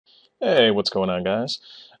Hey, what's going on, guys?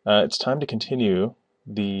 It's time to continue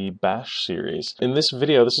the Bash series. In this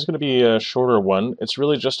video, this is going to be a shorter one. It's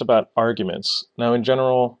really just about arguments. Now, in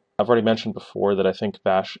general, I've already mentioned before that I think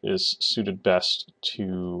Bash is suited best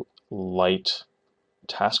to light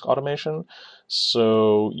task automation,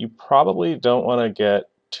 so you probably don't want to get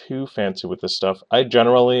too fancy with this stuff. I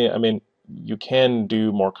mean, you can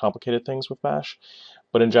do more complicated things with Bash,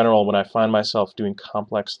 but in general, when I find myself doing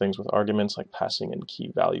complex things with arguments, like passing in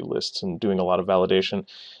key value lists and doing a lot of validation,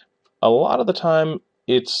 a lot of the time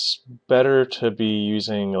it's better to be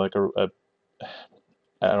using like I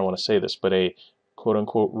don't want to say this, but a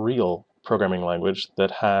quote-unquote real programming language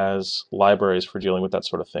that has libraries for dealing with that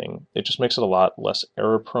sort of thing. It just makes it a lot less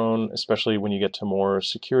error-prone, especially when you get to more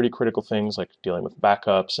security-critical things like dealing with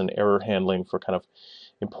backups and error handling for kind of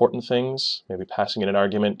important things. Maybe passing in an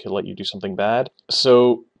argument could let you do something bad.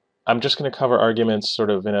 So I'm just going to cover arguments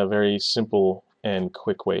sort of in a very simple and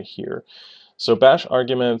quick way here. So Bash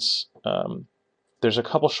arguments, there's a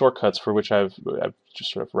couple shortcuts for which I've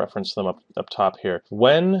just sort of referenced them up top here.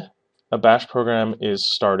 When a Bash program is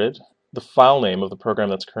started, the file name of the program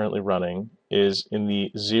that's currently running is in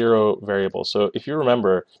the 0 variable. So if you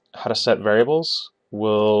remember how to set variables,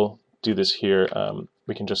 we'll do this here.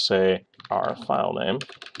 We can just say our file name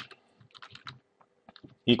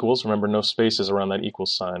equals, remember no spaces around that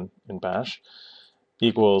equals sign in Bash,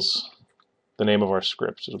 equals the name of our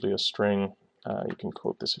script. It'll be a string. You can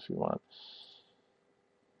quote this if you want.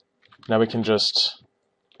 Now we can just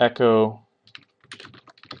echo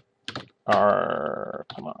our,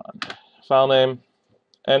 file name.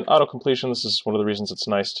 And autocompletion, this is one of the reasons it's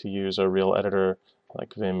nice to use a real editor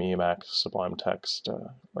like Vim, Emacs, Sublime Text,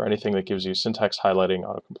 or anything that gives you syntax highlighting,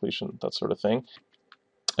 autocompletion, that sort of thing.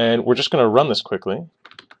 And we're just going to run this quickly.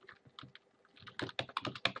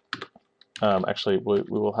 Actually, we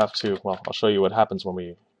will have to, well, I'll show you what happens when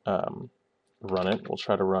we run it. We'll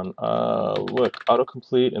try to run, look,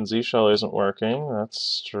 autocomplete in Z shell isn't working. That's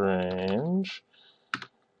strange.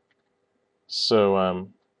 So,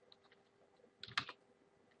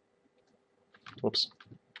 whoops,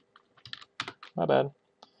 my bad.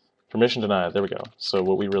 Permission denied, there we go. So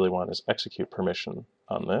what we really want is execute permission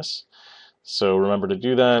on this. So remember to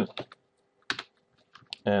do that,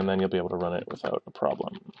 and then you'll be able to run it without a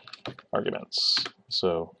problem. Arguments.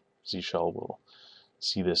 So Z shell will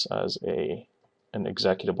see this as an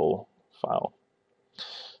executable file.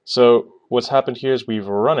 So what's happened here is we've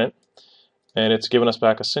run it, and it's given us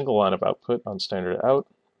back a single line of output on standard out,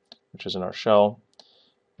 which is in our shell,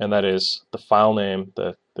 and that is the file name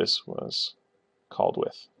that this was called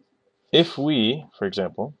with. If we, for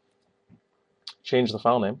example, change the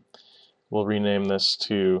file name, we'll rename this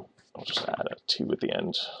to, I'll just add a 2 at the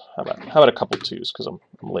end. How about a couple 2s, because I'm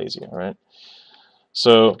lazy, all right?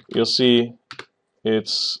 So you'll see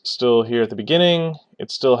it's still here at the beginning.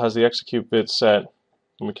 It still has the execute bit set,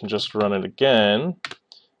 and we can just run it again,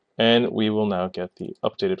 and we will now get the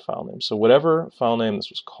updated file name. So whatever file name this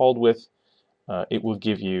was called with, it will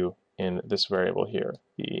give you in this variable here,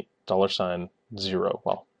 the $0.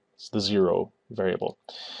 Well, it's the 0 variable.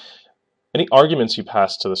 Any arguments you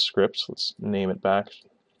pass to the script, let's name it back.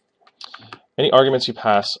 Any arguments you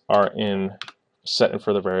pass are in set and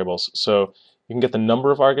further variables. So you can get the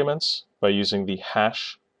number of arguments by using the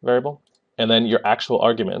hash variable, and then your actual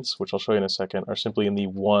arguments, which I'll show you in a second, are simply in the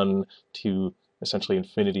 1 to essentially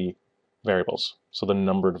infinity variables. So the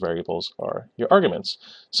numbered variables are your arguments.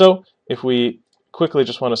 So if we quickly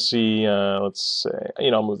just want to see, let's say,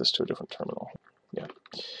 I'll move this to a different terminal. Yeah.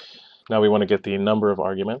 Now we want to get the number of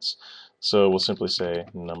arguments. So we'll simply say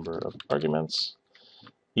number of arguments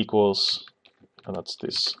equals, and that's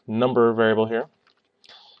this number variable here.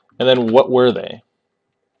 And then what were they?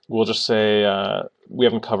 We'll just say, we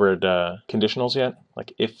haven't covered conditionals yet,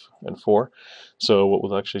 like if and for. So what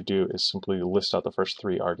we'll actually do is simply list out the first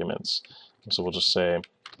 3 arguments. So we'll just say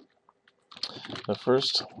the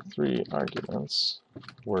first 3 arguments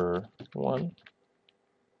were 1,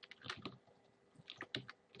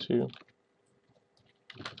 2,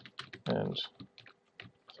 and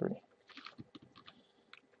 3.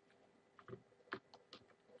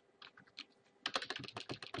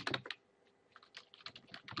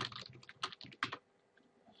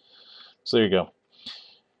 So there you go.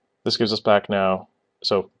 This gives us back now.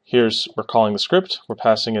 So we're calling the script. We're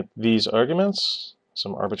passing it these arguments,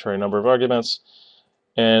 some arbitrary number of arguments.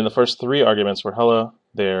 And the first 3 arguments were hello,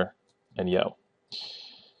 there, and yo.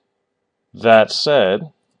 That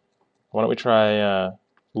said, why don't we try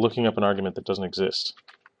looking up an argument that doesn't exist?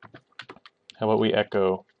 How about we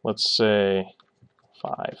echo, let's say,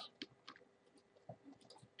 5.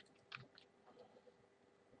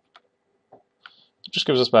 it just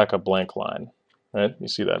gives us back a blank line, right? You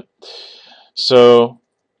see that. So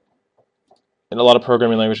in a lot of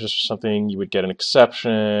programming languages or something, you would get an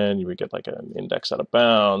exception, you would get like an index out of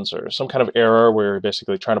bounds, or some kind of error where you're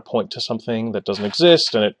basically trying to point to something that doesn't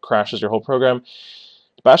exist and it crashes your whole program.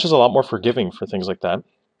 Bash is a lot more forgiving for things like that,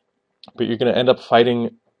 but you're going to end up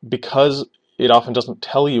fighting because it often doesn't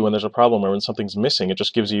tell you when there's a problem or when something's missing. It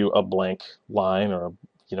just gives you a blank line or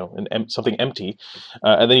something empty,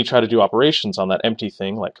 and then you try to do operations on that empty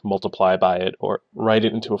thing, like multiply by it or write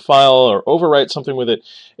it into a file or overwrite something with it.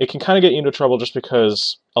 It can kind of get you into trouble just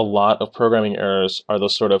because a lot of programming errors are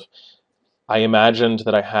those sort of, I imagined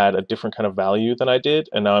that I had a different kind of value than I did,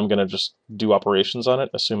 and now I'm going to just do operations on it,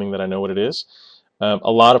 assuming that I know what it is.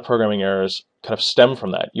 A lot of programming errors kind of stem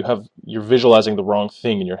from that. You're visualizing the wrong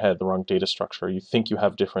thing in your head, the wrong data structure. You think you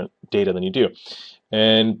have different data than you do.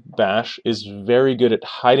 And Bash is very good at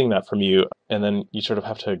hiding that from you, and then you sort of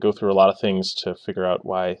have to go through a lot of things to figure out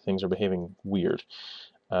why things are behaving weird.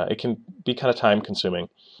 It can be kind of time consuming.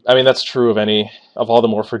 I mean, that's true of all the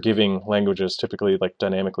more forgiving languages, typically like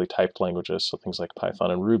dynamically typed languages, so things like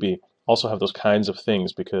Python and Ruby also have those kinds of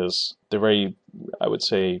things because they're very, I would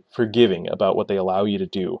say, forgiving about what they allow you to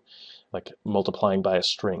do, like multiplying by a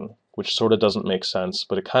string, which sort of doesn't make sense,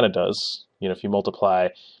 but it kind of does. If you multiply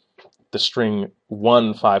the string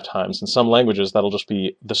 1 5 times, in some languages that'll just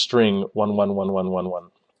be the string 1 1 1 1 1 1.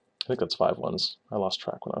 I think that's 5 ones. I lost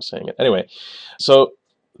track when I was saying it. Anyway, so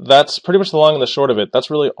that's pretty much the long and the short of it. That's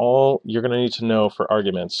really all you're going to need to know for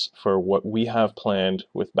arguments for what we have planned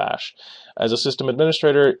with Bash. As a system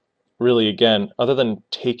administrator, really, again, other than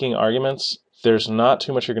taking arguments, there's not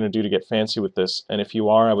too much you're going to do to get fancy with this. And if you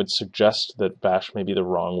are, I would suggest that Bash may be the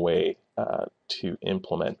wrong way to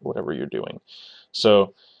implement whatever you're doing.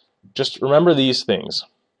 So just remember these things.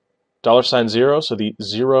 $0, so the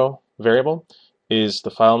 0 variable, is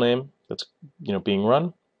the file name that's being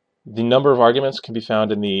run. The number of arguments can be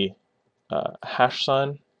found in the hash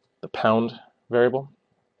sign, the pound variable,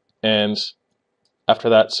 and after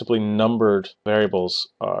that, simply numbered variables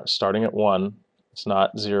are starting at 1. It's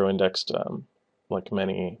not 0 indexed like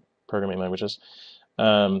many programming languages.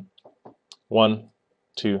 1,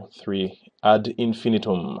 2, 3, ad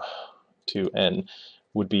infinitum to n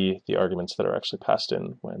would be the arguments that are actually passed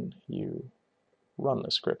in when you run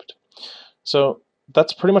the script. So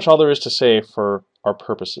that's pretty much all there is to say for our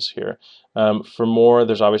purposes here. For more,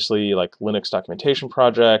 there's obviously like Linux documentation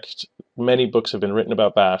project. Many books have been written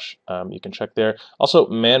about Bash. You can check there. Also,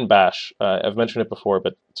 Man Bash. I've mentioned it before,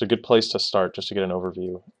 but it's a good place to start just to get an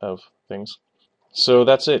overview of things. So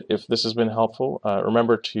that's it. If this has been helpful,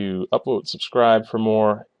 remember to upvote, subscribe for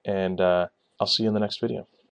more, and I'll see you in the next video.